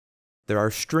There are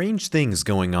strange things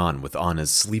going on with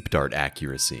Ana's sleep dart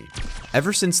accuracy.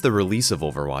 Ever since the release of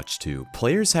Overwatch 2,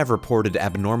 players have reported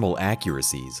abnormal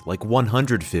accuracies like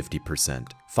 150%,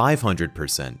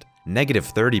 500%,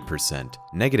 -30%,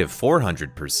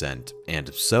 -400%,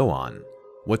 and so on.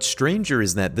 What's stranger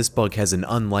is that this bug has an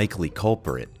unlikely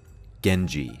culprit,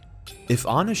 Genji. If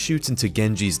Ana shoots into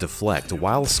Genji's deflect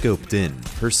while scoped in,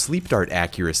 her sleep dart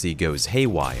accuracy goes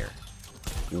haywire.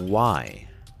 Why?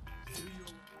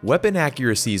 Weapon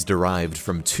accuracy is derived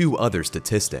from two other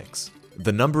statistics: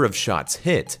 the number of shots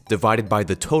hit divided by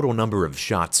the total number of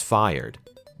shots fired.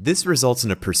 This results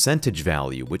in a percentage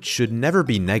value which should never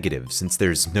be negative since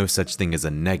there's no such thing as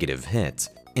a negative hit,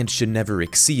 and should never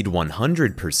exceed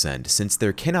 100% since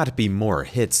there cannot be more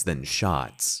hits than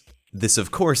shots. This of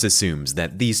course assumes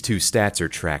that these two stats are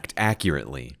tracked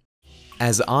accurately.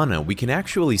 As Ana, we can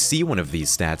actually see one of these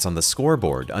stats on the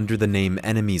scoreboard under the name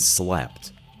enemies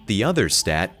slept. The other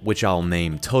stat, which I'll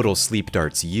name total sleep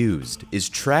darts used, is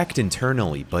tracked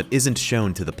internally but isn't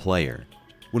shown to the player.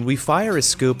 When we fire a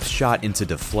scoped shot into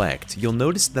deflect, you'll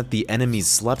notice that the enemy's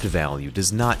slept value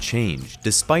does not change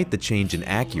despite the change in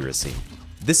accuracy.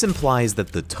 This implies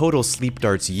that the total sleep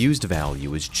darts used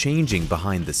value is changing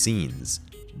behind the scenes.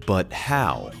 But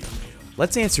how?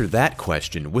 Let's answer that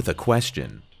question with a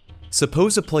question.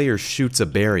 Suppose a player shoots a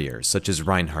barrier, such as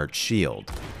Reinhardt's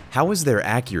shield. How is their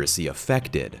accuracy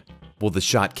affected? Will the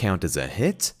shot count as a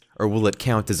hit, or will it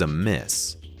count as a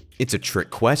miss? It's a trick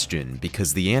question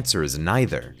because the answer is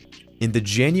neither. In the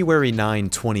January 9,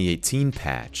 2018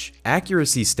 patch,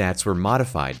 accuracy stats were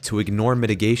modified to ignore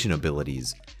mitigation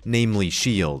abilities, namely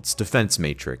shields, defense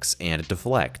matrix, and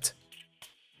deflect.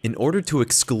 In order to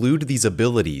exclude these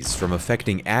abilities from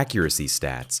affecting accuracy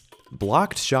stats,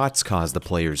 blocked shots cause the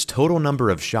player's total number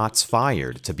of shots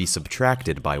fired to be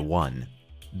subtracted by 1.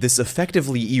 This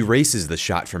effectively erases the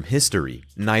shot from history,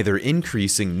 neither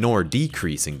increasing nor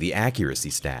decreasing the accuracy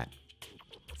stat.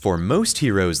 For most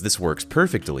heroes, this works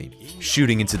perfectly.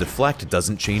 Shooting into deflect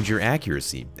doesn't change your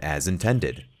accuracy, as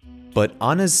intended. But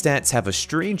Ana's stats have a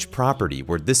strange property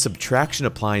where this subtraction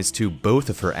applies to both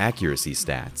of her accuracy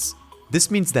stats. This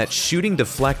means that shooting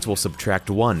deflect will subtract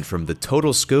 1 from the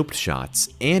total scoped shots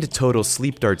and total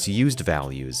sleep darts used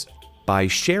values. By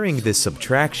sharing this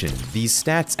subtraction, these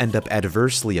stats end up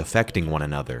adversely affecting one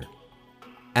another.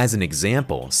 As an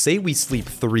example, say we sleep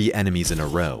 3 enemies in a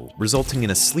row, resulting in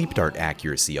a sleep dart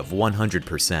accuracy of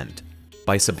 100%.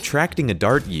 By subtracting a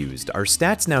dart used, our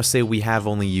stats now say we have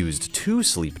only used 2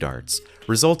 sleep darts,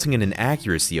 resulting in an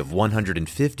accuracy of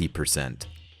 150%.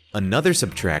 Another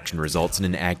subtraction results in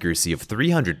an accuracy of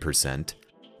 300%,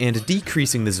 and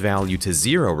decreasing this value to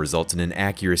 0 results in an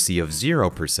accuracy of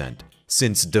 0%,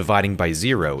 since dividing by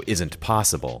 0 isn't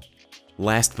possible.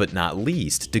 Last but not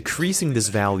least, decreasing this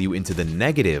value into the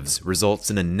negatives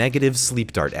results in a negative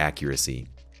sleep dart accuracy.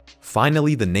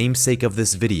 Finally, the namesake of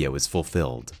this video is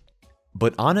fulfilled.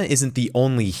 But Ana isn't the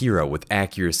only hero with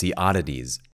accuracy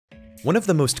oddities. One of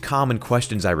the most common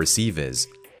questions I receive is,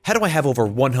 how do I have over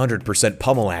 100%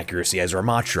 Pummel accuracy as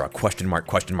Ramatra? ?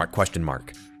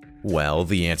 Well,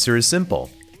 the answer is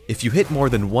simple. If you hit more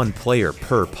than one player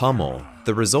per pummel,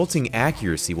 the resulting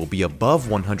accuracy will be above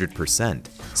 100%,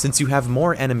 since you have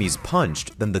more enemies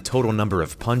punched than the total number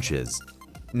of punches.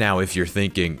 Now, if you're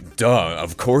thinking, duh,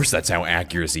 of course that's how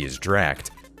accuracy is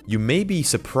tracked, you may be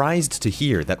surprised to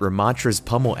hear that Ramatra's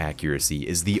pummel accuracy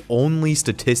is the only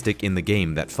statistic in the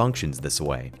game that functions this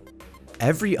way.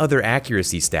 Every other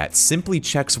accuracy stat simply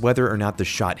checks whether or not the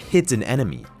shot hits an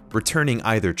enemy, returning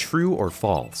either true or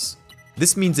false.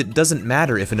 This means it doesn't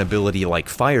matter if an ability like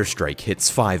Fire Strike hits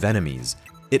 5 enemies,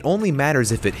 it only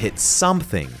matters if it hits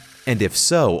something, and if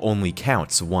so, only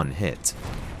counts 1 hit.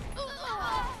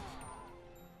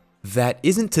 That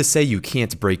isn't to say you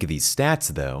can't break these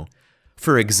stats though.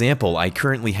 For example, I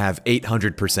currently have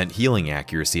 800% healing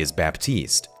accuracy as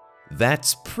Baptiste.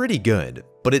 That's pretty good,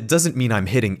 but it doesn't mean I'm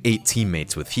hitting 8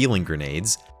 teammates with healing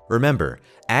grenades. Remember,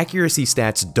 accuracy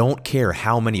stats don't care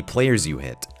how many players you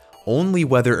hit, only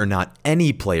whether or not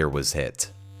any player was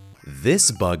hit.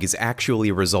 This bug is actually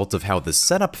a result of how the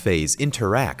setup phase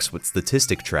interacts with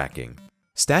statistic tracking.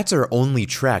 Stats are only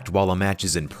tracked while a match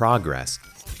is in progress.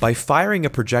 By firing a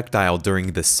projectile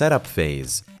during the setup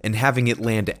phase and having it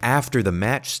land after the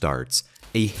match starts,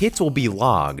 a hit will be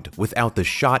logged without the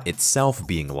shot itself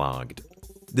being logged.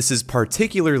 This is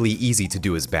particularly easy to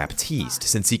do as Baptiste,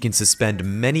 since he can suspend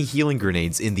many healing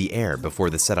grenades in the air before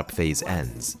the setup phase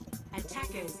ends.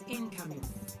 Attackers incoming.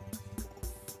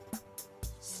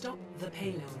 Stop the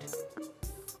payload.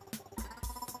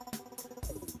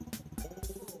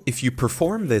 If you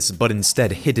perform this but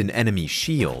instead hit an enemy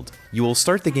shield, you will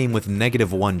start the game with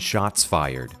 -1 shots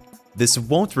fired. This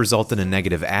won't result in a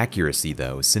negative accuracy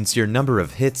though, since your number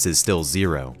of hits is still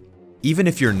 0. Even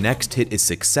if your next hit is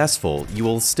successful, you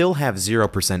will still have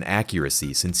 0%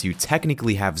 accuracy since you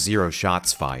technically have 0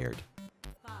 shots fired.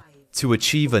 To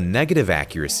achieve a negative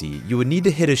accuracy, you would need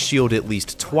to hit a shield at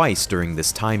least twice during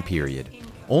this time period.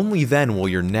 Only then will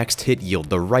your next hit yield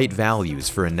the right values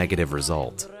for a negative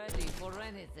result.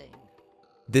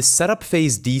 This setup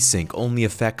phase desync only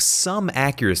affects some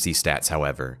accuracy stats,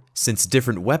 however, since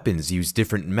different weapons use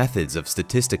different methods of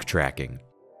statistic tracking.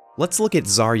 Let's look at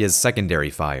Zarya's secondary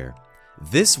fire.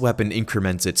 This weapon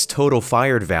increments its total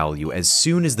fired value as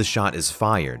soon as the shot is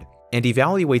fired, and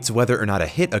evaluates whether or not a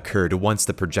hit occurred once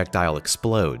the projectile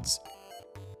explodes.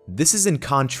 This is in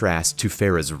contrast to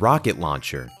Pharah's rocket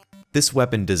launcher. This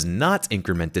weapon does not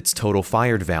increment its total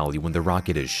fired value when the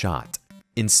rocket is shot.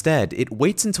 Instead, it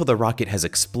waits until the rocket has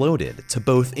exploded to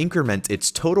both increment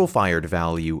its total fired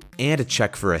value and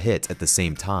check for a hit at the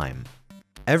same time.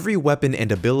 Every weapon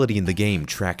and ability in the game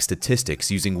tracks statistics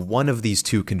using one of these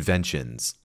two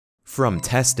conventions. From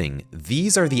testing,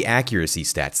 these are the accuracy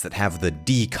stats that have the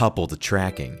decoupled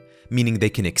tracking, meaning they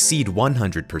can exceed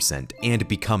 100% and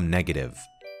become negative.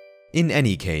 In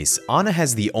any case, Ana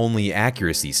has the only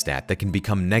accuracy stat that can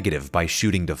become negative by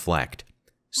shooting deflect,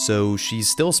 so she's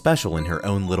still special in her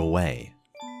own little way.